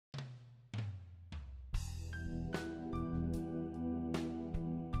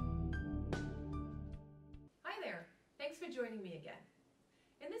for joining me again.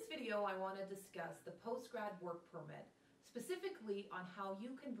 In this video, I want to discuss the post-grad work permit, specifically on how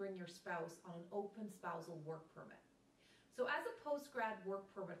you can bring your spouse on an open spousal work permit. So as a post-grad work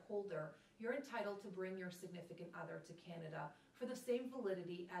permit holder, you're entitled to bring your significant other to Canada for the same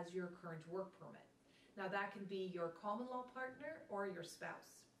validity as your current work permit. Now that can be your common law partner or your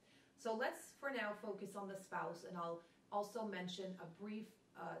spouse. So let's for now focus on the spouse, and I'll also mention a brief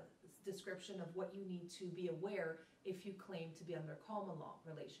description of what you need to be aware if you claim to be under common law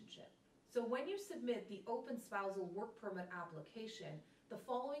relationship. So when you submit the Open Spousal Work Permit application, the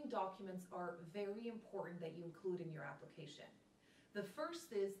following documents are very important that you include in your application. The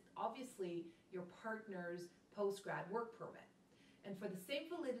first is obviously your partner's post-grad work permit. And for the same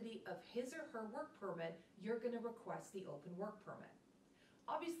validity of his or her work permit, you're going to request the open work permit.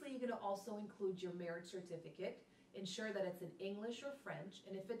 Obviously, you're going to also include your marriage certificate. Ensure that it's in English or French,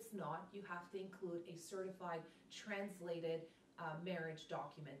 and if it's not, you have to include a certified translated marriage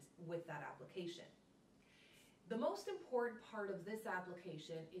document with that application. The most important part of this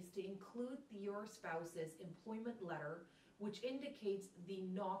application is to include your spouse's employment letter, which indicates the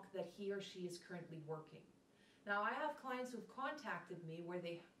NOC that he or she is currently working. Now, I have clients who've contacted me where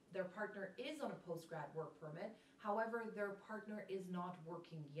their partner is on a post-grad work permit, however, their partner is not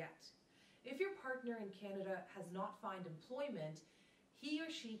working yet. If your partner in Canada has not found employment, he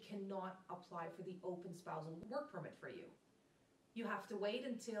or she cannot apply for the open spousal work permit for you. You have to wait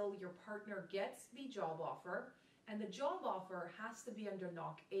until your partner gets the job offer, and the job offer has to be under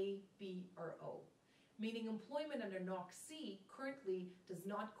NOC A, B, or O. Meaning employment under NOC C currently does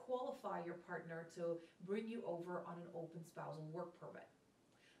not qualify your partner to bring you over on an open spousal work permit.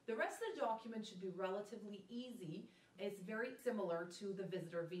 The rest of the document should be relatively easy. It's very similar to the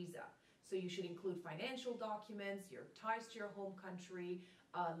visitor visa. So you should include financial documents, your ties to your home country,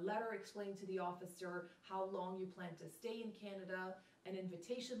 a letter explaining to the officer how long you plan to stay in Canada, an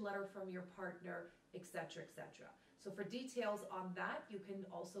invitation letter from your partner, etc., etc. So for details on that, you can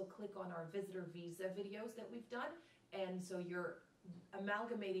also click on our visitor visa videos that we've done. And so you're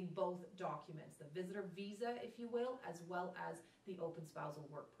amalgamating both documents, the visitor visa, if you will, as well as the open spousal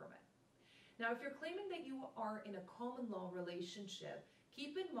work permit. Now, if you're claiming that you are in a common law relationship,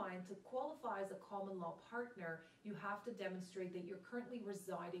 keep in mind to qualify as a common law partner, you have to demonstrate that you're currently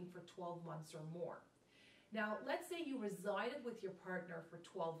residing for 12 months or more. Now, let's say you resided with your partner for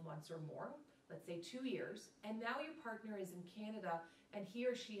 12 months or more, let's say 2 years, and now your partner is in Canada and he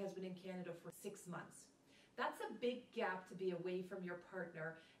or she has been in Canada for 6 months. That's a big gap to be away from your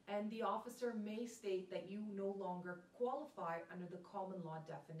partner, and the officer may state that you no longer qualify under the common law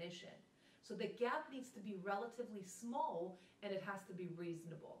definition. So the gap needs to be relatively small and it has to be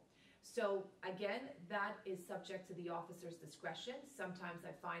reasonable. So again, that is subject to the officer's discretion. Sometimes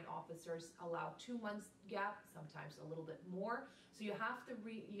I find officers allow 2 months gap, sometimes a little bit more. So you have to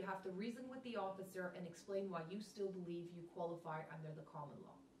reason with the officer and explain why you still believe you qualify under the common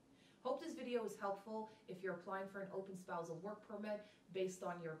law. Hope this video is helpful if you're applying for an open spousal work permit based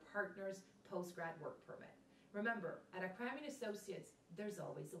on your partner's post-grad work permit. Remember, at Akramian Associates, there's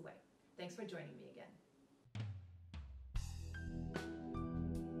always a way. Thanks for joining me again.